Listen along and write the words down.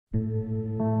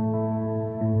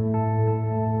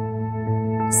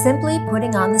Simply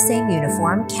putting on the same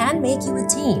uniform can make you a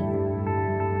team.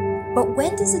 But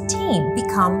when does a team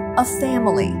become a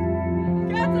family?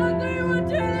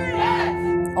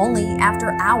 Only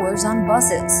after hours on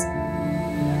buses,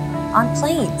 on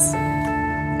planes,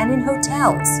 and in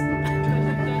hotels.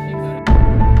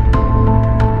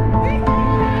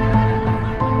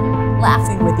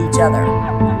 Laughing with each other,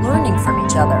 learning from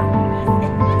each other,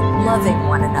 loving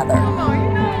one another.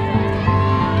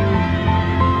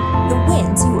 The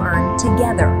wins you earn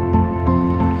together,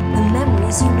 the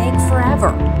memories you make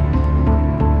forever.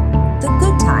 The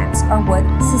good times are what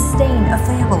sustain a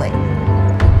family.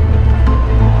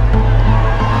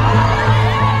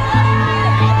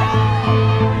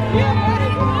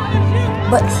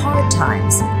 But hard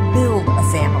times build a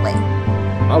family.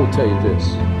 I will tell you this,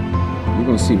 you're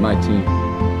going to see my team,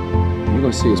 you're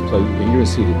going to see us play, and you're going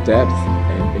to see the depth,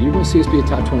 and you're going to see us be a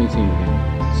top 20 team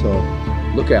again. So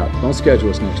look out, don't schedule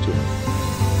us next year.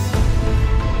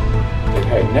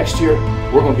 Hey, next year,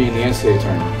 we're going to be in the NCAA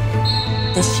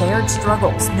tournament. The shared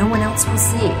struggles no one else will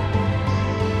see.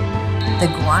 The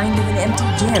grind of an empty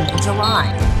gym in July.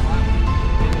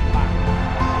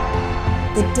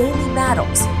 The daily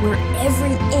battles where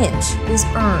every inch is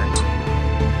earned.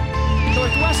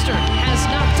 Northwestern has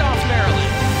knocked off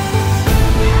Maryland.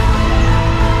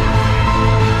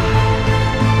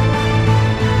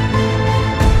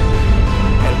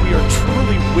 And we are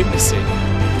truly witnessing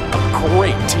a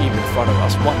great team in front of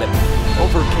us, one that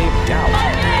overcame doubt,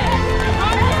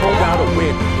 pulled out a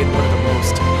win in one of the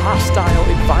most hostile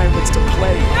environments to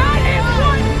play.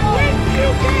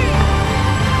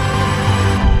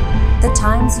 The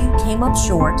times you came up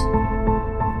short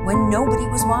when nobody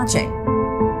was watching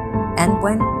and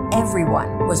when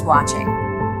everyone was watching.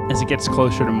 As it gets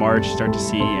closer to March, you start to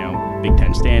see, Big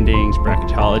Ten standings,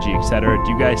 bracketology, etc.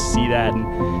 Do you guys see that and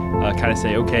kind of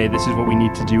say, okay, this is what we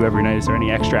need to do every night? Is there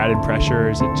any extra added pressure?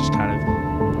 Is it just kind of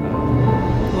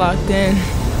locked in?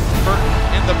 Burton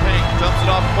in the paint, dumps it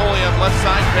off Pulliam, left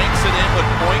side, banks it in with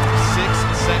 0.6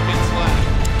 seconds left.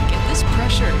 Again, this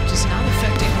pressure just not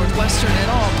affecting Northwestern at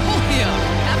all. Pulliam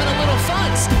having a little fun,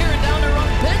 staring down her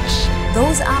own bench.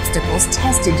 Those obstacles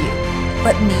tested you,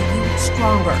 but made you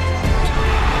stronger.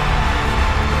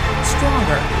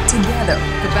 Stronger together.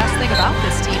 The best thing about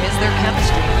this team is their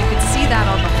chemistry. You could see that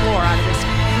on the floor out of this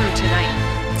crew tonight.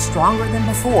 Stronger than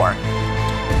before.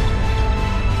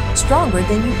 Stronger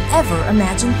than you ever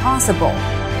imagined possible.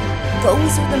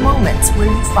 Those are the moments where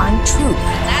you find truth.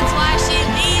 And that's why she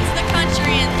leads the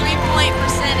country in three-point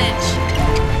percentage.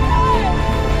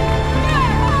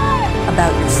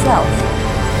 About yourself.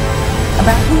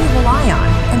 About who you rely on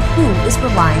and who is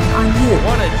relying on you.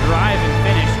 What a drive and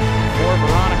finish for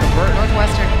Veronica Burton.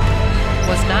 Northwestern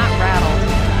was not rattled,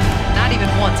 not even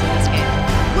once in this game.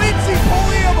 Lindsey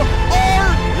Pulliam, are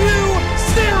you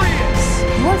serious?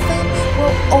 Your family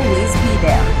will always be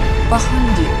there,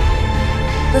 behind you,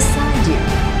 beside you.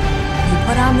 You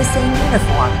put on the same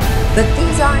uniform, but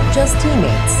these aren't just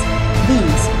teammates.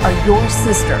 These are your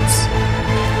sisters.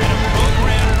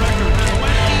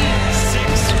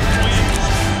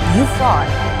 You fought,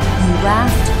 you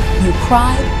laughed, you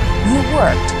cried, you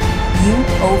worked, you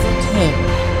overcame.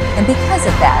 And because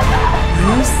of that,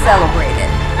 you celebrated.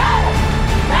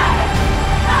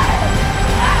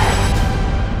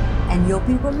 And you'll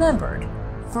be remembered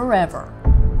forever.